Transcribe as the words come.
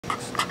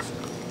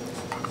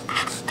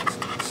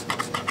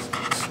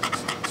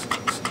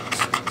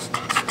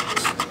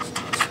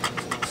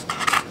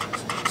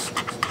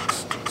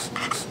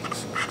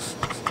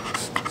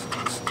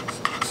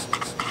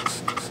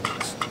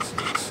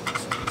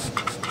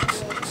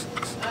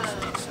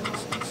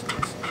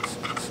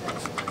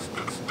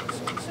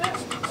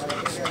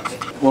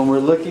When we're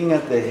looking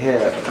at the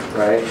hip,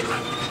 right,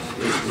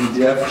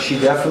 she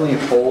definitely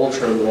holds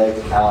her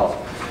leg out.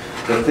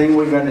 The thing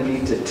we're going to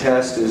need to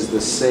test is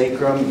the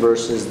sacrum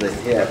versus the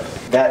hip.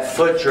 That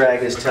foot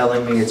drag is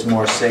telling me it's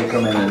more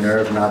sacrum and the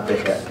nerve, not the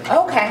hip.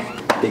 Okay.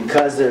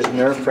 Because there's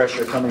nerve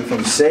pressure coming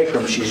from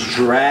sacrum, she's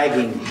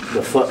dragging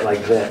the foot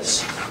like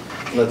this.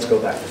 Let's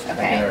go back. Okay. I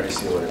can already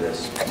see what it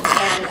is. And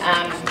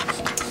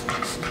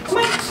come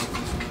on.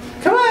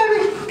 Come on,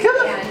 Abby. Come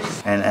on.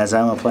 Yeah, and as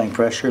I'm applying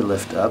pressure,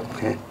 lift up.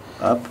 Okay.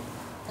 Up,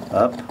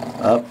 up,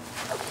 up.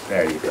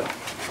 There you go.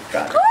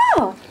 Got it.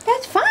 oh,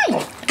 that's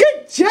fine.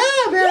 Good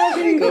job,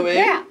 Abby. Good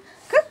girl.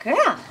 Good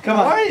girl. Come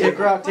on, take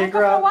her out, take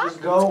her out.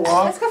 Just go,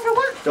 walk. Let's go for a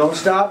walk. Don't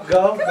stop,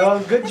 go, go.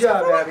 Good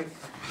job, Abby.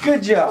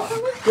 Good job,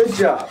 good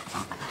job.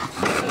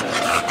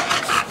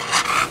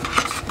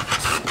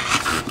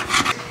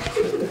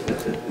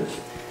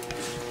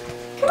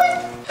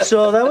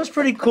 So that was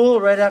pretty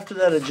cool. Right after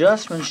that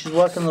adjustment, she's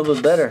walking a little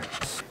bit better.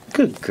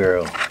 Good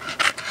girl.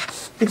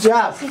 Good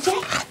job. Good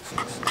job.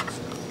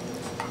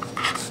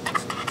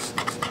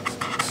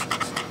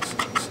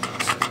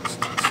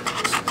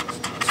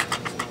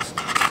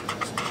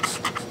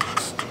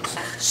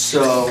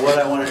 So what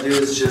I want to do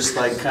is just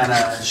like kind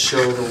of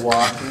show the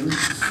walking.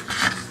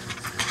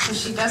 So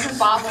she doesn't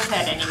bob her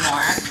head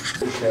anymore.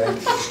 Okay.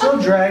 Still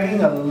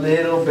dragging a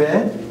little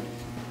bit.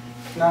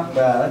 Not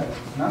bad.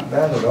 Not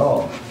bad at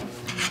all.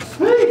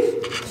 Hey!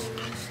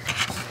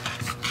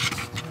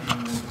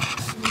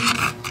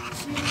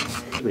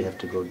 We have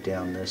to go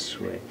down this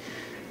way.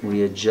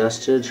 We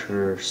adjusted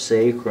her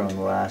sacrum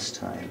last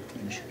time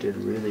and she did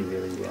really,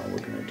 really well. We're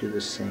going to do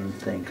the same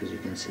thing because you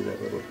can see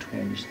that little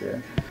twinge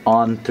there.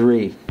 On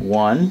 3.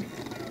 1,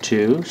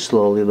 2,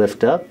 slowly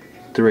lift up.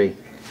 3.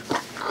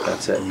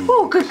 That's it.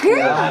 Oh, good girl.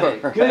 Got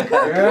it. Good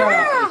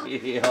girl.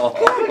 Good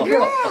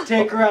girl.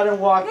 Take her out and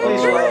walk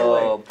this way.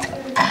 All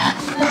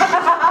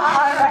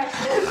right.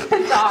 The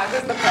dog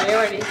is the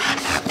priority.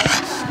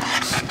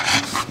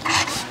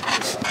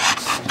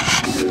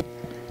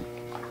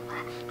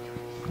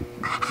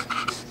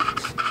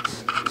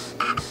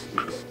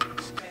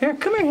 Here,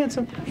 come here,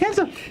 handsome.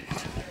 Handsome.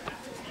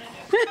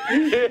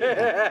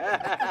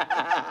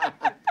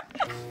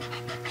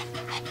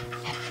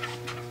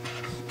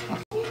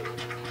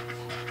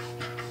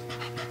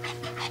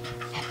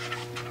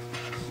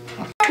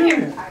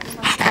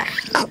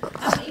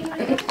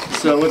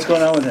 So what's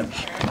going on with him?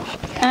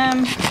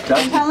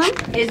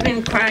 He's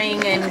been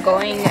crying and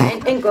going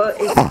and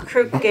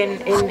crook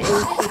and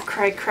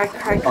cry.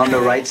 On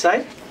the right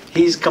side?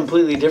 He's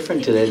completely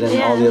different today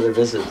than all the other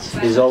visits.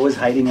 He's always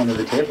hiding under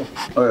the table.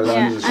 Or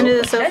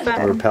under the sofa.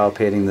 We're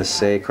palpating the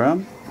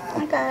sacrum.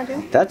 I got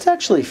him. That's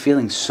actually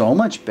feeling so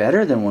much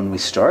better than when we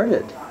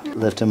started.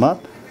 Lift him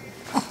up.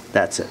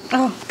 That's it.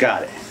 Oh.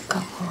 Got it.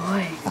 Good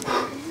boy.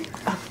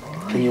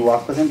 Can you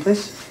walk with him,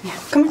 please? Yeah,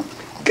 come on.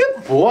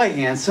 Good boy,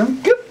 handsome.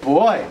 Good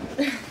boy.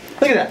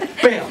 Look at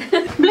that. Bam.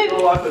 Blip.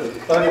 Go walk with him.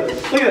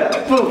 Look at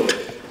that. Boom.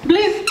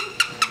 Blip.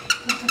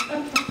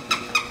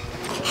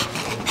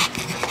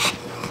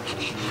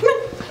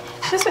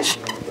 This way.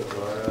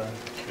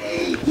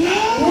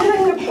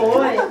 Yeah, good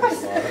boy.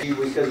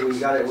 Because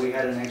we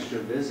had an extra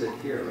visit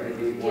here, right?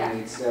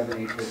 8187,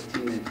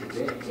 815, and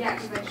today. Yeah,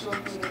 because I showed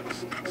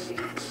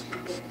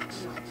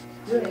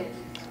her.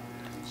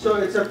 So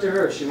it's up to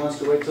her. If she wants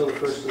to wait till the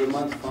first of the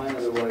month, fine.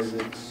 Otherwise,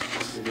 it is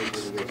what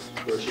it is.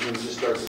 Or she can just start the